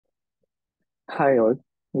Hi all,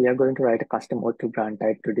 we are going to write a custom OAuth2 brand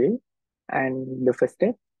type today. And the first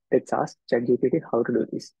step, let's ask ChatGPT how to do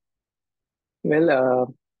this.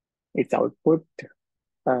 Well, its output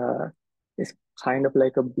uh, is kind of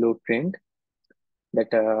like a blueprint that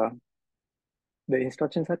the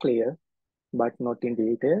instructions are clear, but not in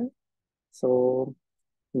detail. So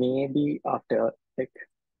maybe after like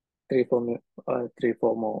three, four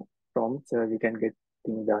more prompts, we can get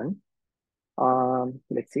things done.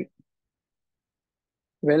 Let's see.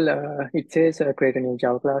 Well, it says create a new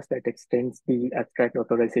Java class that extends the abstract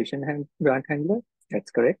authorization grant handler.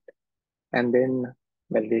 That's correct. And then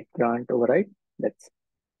validate grant override. That's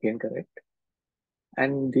incorrect.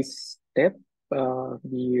 And this step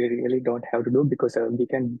we really don't have to do because we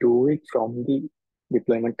can do it from the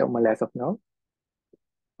deployment terminal as of now.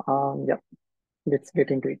 Yeah, let's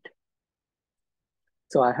get into it.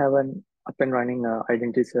 So I have an up and running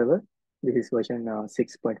identity server. This is version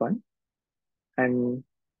 6.1. And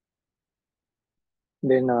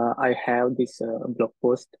then I have this blog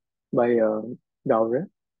post by Daura.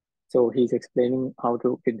 So he's explaining how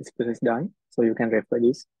to get this process done. So you can refer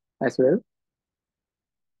this as well.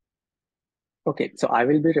 Okay, so I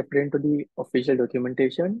will be referring to the official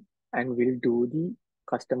documentation and we'll do the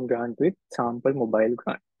custom grant with sample mobile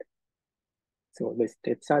grant. So the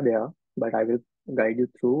steps are there, but I will guide you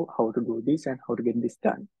through how to do this and how to get this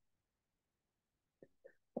done.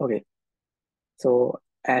 Okay, so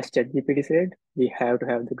as ChatGPT said, we have to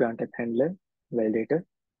have the grant type handler validator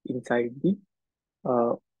inside the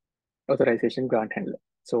uh, authorization grant handler.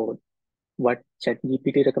 So what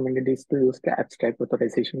ChatGPT recommended is to use the abstract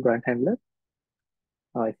authorization grant handler.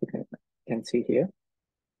 If you can see here.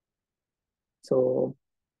 So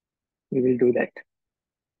we will do that.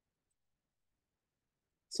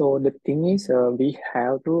 So the thing is, we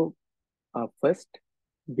have to first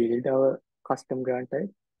build our custom grant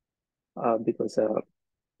type because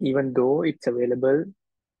even though it's available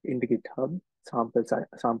in the GitHub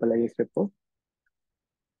sample IS repo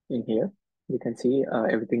in here, you can see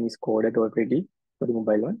everything is coded already for the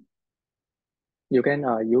mobile one. You can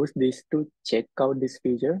use this to check out this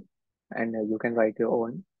feature and you can write your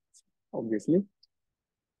own, obviously.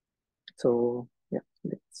 So yeah,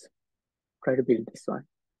 let's try to build this one.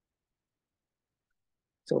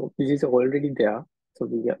 So this is already there. So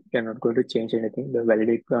we are not going to change anything. The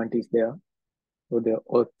validate grant is there. So the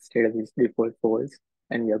auth status is default false.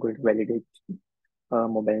 And we are going to validate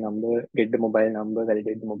mobile number, get the mobile number,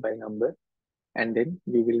 validate the mobile number. And then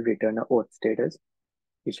we will return a auth status.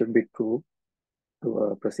 It should be true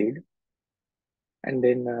to proceed. And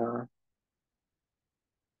then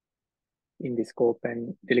in the scope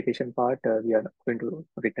and delegation part, we are going to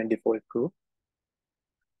return default true.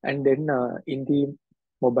 And then in the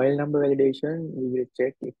mobile number validation, we will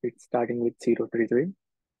check if it's starting with 033.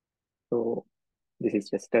 So this is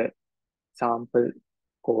just a sample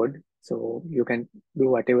code. So you can do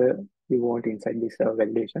whatever you want inside this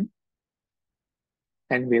validation.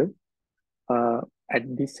 And we'll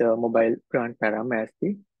add this mobile grant param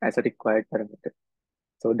as a required parameter.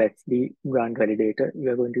 So that's the grant validator we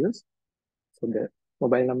are going to use. So the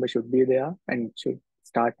mobile number should be there and it should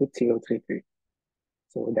start with 033.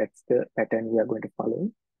 So that's the pattern we are going to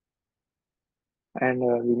follow. And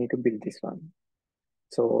we need to build this one.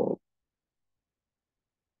 So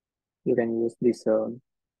you can use this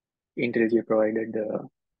IntelliJ provided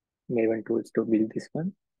Maven tools to build this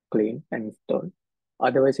one, clean and install.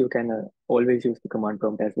 Otherwise, you can always use the command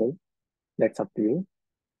prompt as well. That's up to you.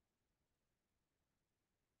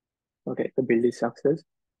 Okay, the build is success.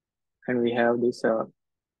 And we have this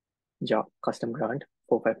job custom grant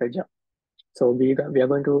 455 job. So we are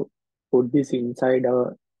going to put this inside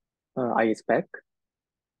our IS pack.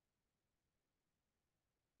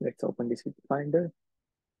 Let's open this with Finder.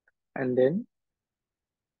 And then,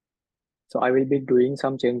 so I will be doing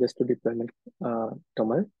some changes to deployment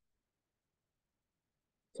toml.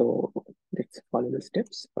 So let's follow the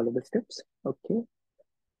steps, Okay.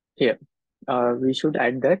 Here, we should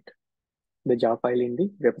add that the jar file in the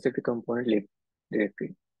repository component lib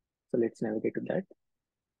directory. So let's navigate to that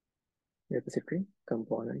repository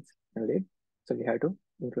components and lib. So we have to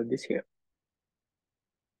include this here.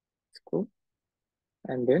 It's cool.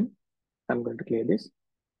 And then I'm going to clear this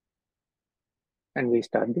and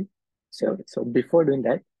restart the server. So before doing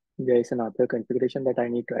that, there is another configuration that I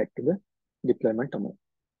need to add to the deployment toml.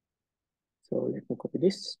 So let me copy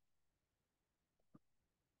this.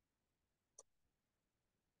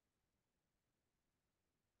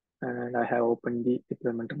 And I have opened the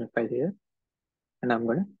deployment toml file here and I'm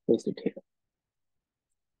going to paste it here.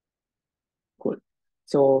 Cool.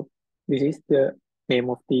 So this is the name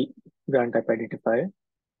of the grant type identifier.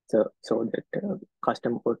 so that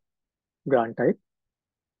custom grant type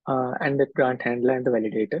and the grant handler and the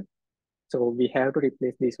validator. So we have to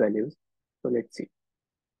replace these values. So let's see.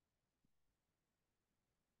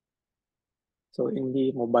 So in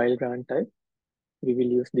the mobile grant type, we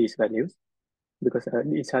will use these values because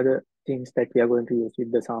these are the things that we are going to use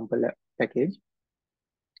with the sample package.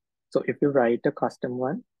 So if you write a custom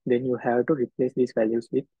one, then you have to replace these values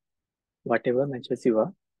with whatever matches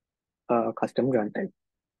your custom grant type.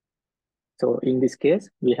 So in this case,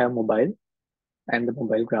 we have mobile and the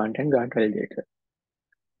mobile grant and grant validator.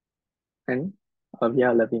 And we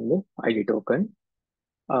are allowing the ID token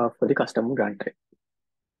for the custom grant type.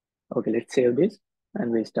 Okay, let's save this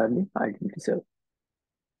and restart the identity server.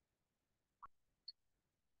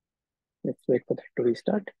 Let's wait for that to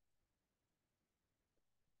restart.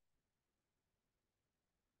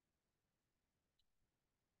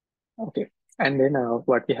 Okay, and then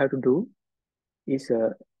what we have to do is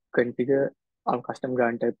configure our custom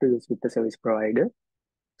grant type to use with the service provider.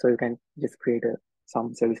 So you can just create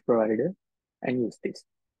some service provider and use this.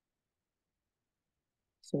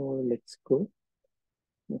 So let's go.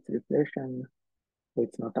 Let's refresh and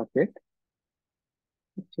it's not up yet.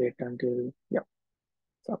 Let's wait until, yeah,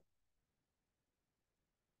 so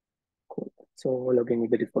cool. So login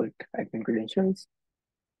with the default admin credentials,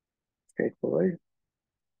 straightforward.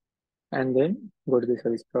 And then go to the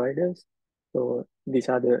service providers. So these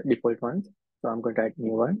are the default ones. So I'm going to add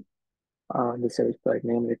new one. The service provider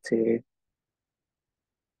name, let's say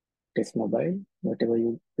test mobile, whatever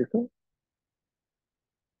you prefer.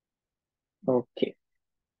 Okay.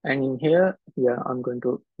 And in here, yeah, I'm going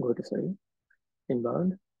to go to sorry,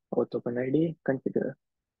 inbound, auth open ID, configure.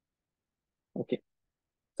 Okay.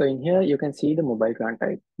 So in here, you can see the mobile grant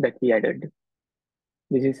type that we added.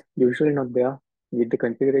 This is usually not there. With the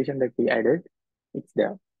configuration that we added, it's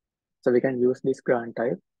there. So we can use this grant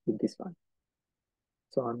type with this one.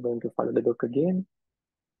 So I'm going to follow the doc again.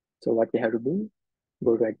 So what we have to do,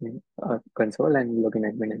 go to admin console and login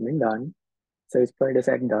admin done. Service providers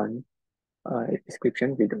at done.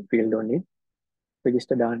 Description we don't need.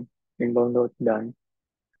 Register done. Inbound auth done.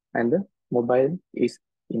 And the mobile is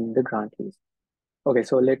in the grant list. Okay,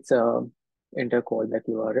 so let's enter callback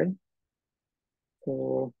URL.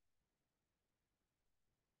 So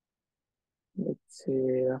let's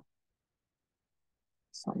say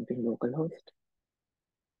something localhost,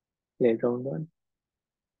 playground one,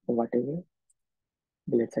 or whatever.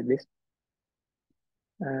 Let's set this.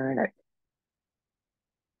 And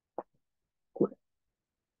cool.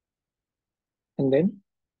 And then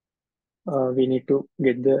we need to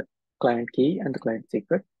get the client key and the client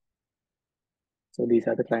secret. So these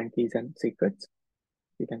are the client keys and secrets.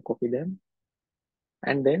 We can copy them.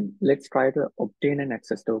 And then let's try to obtain an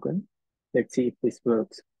access token. Let's see if this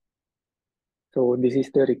works. So this is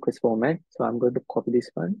the request format. So I'm going to copy this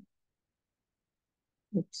one.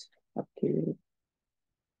 Oops. Okay.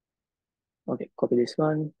 Okay, copy this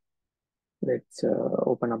one. Let's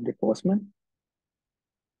open up the Postman.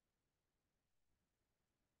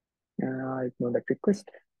 Ignore that request.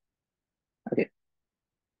 Okay.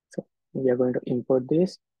 So we are going to import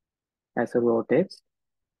this as a raw text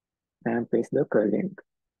and paste the curl link.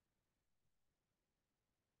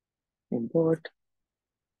 Import.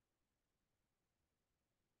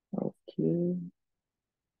 Okay.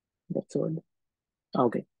 That's all.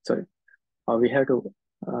 Okay, sorry. We have to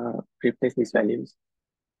replace these values.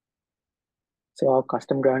 So our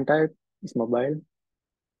custom grant type is mobile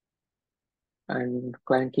and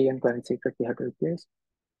client key and client secret we have to replace.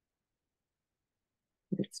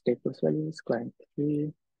 Let's take those values, client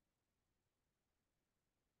key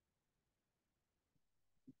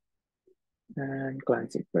and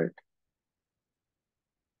client secret.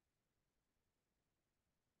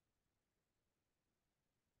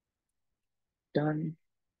 Done.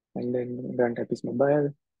 And then grant type is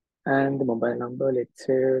mobile and the mobile number, let's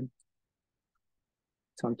say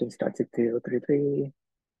something starts with 033,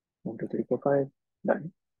 12345,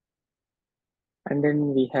 done. And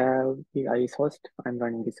then we have the IS host. I'm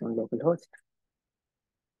running this on localhost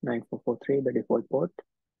 9443, the default port.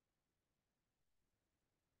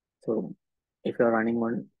 So if you're running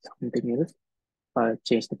on something else,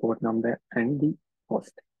 change the port number and the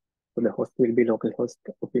host. So the host will be localhost.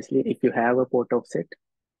 Obviously, if you have a port offset,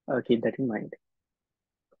 keep that in mind.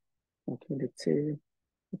 Okay, let's say,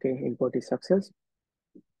 okay, import is success.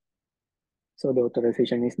 So the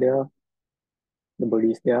authorization is there, the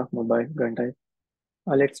body is there, mobile, grant type.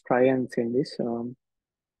 Let's try and send this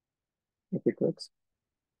if it works.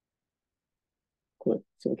 Cool.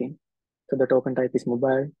 So again, so the token type is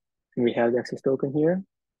mobile, and we have the access token here,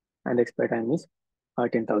 and the expire time is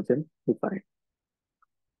 10,000 defined.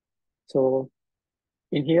 So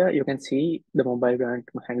in here, you can see the mobile grant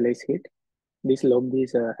handler is hit. This log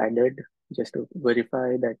is added just to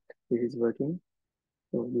verify that this is working.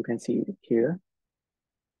 So you can see here,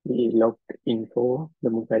 the logged info, the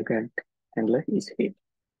mobile grant handler is hit.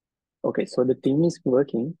 Okay, so the thing is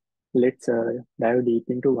working. Let's dive deep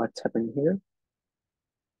into what's happening here.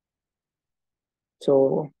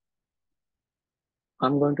 So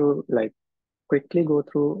I'm going to like quickly go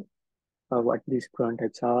through what these grant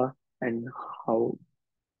types are and how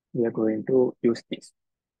we are going to use this.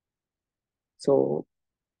 So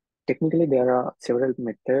technically, there are several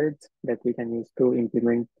methods that we can use to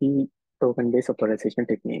implement the token-based authorization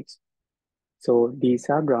techniques. So these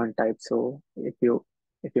are grant types. So if you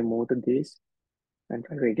move to this and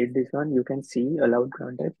try to edit this one, you can see allowed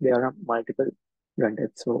grant types. There are multiple grant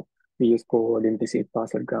types. So we use code, implicit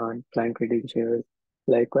password grant, client credentials.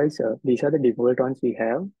 Likewise, these are the default ones we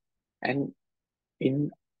have. And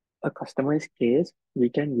in a customized case, we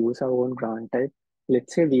can use our own grant type.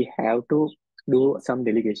 Let's say we have to do some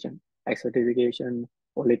delegation, access delegation,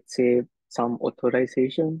 or let's say some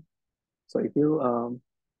authorization. So if you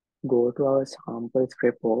go to our samples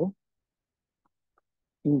repo,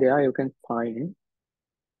 in there you can find,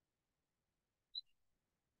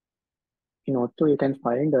 in OAuth2 you can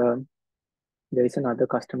find there is another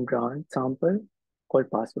custom grant sample called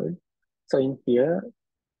password. So in here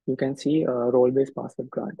you can see a role-based password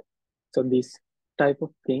grant. So this type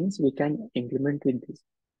of things we can implement with this.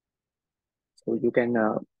 So you can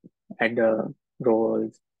add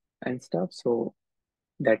roles and stuff. So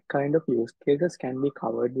that kind of use cases can be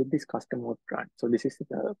covered with this custom auth grant. So this is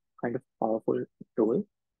a kind of powerful tool.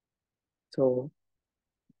 So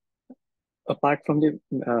apart from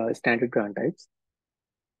the standard grant types,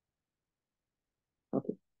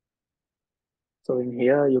 okay. So in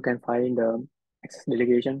here you can find access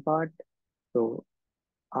delegation part. So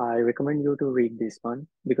I recommend you to read this one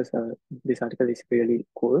because this article is really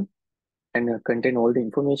cool and contain all the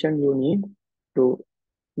information you need to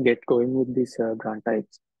get going with these grant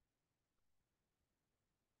types.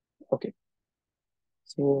 Okay,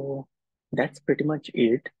 so that's pretty much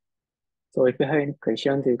it. So if you have any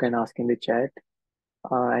questions, you can ask in the chat,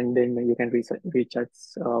 and then you can reach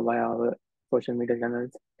us via our social media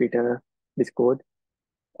channels, Twitter, Discord,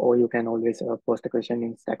 or you can always post a question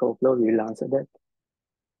in Stack Overflow. We will answer that.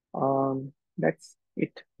 That's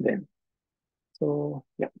it then. So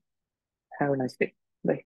yeah, have a nice day.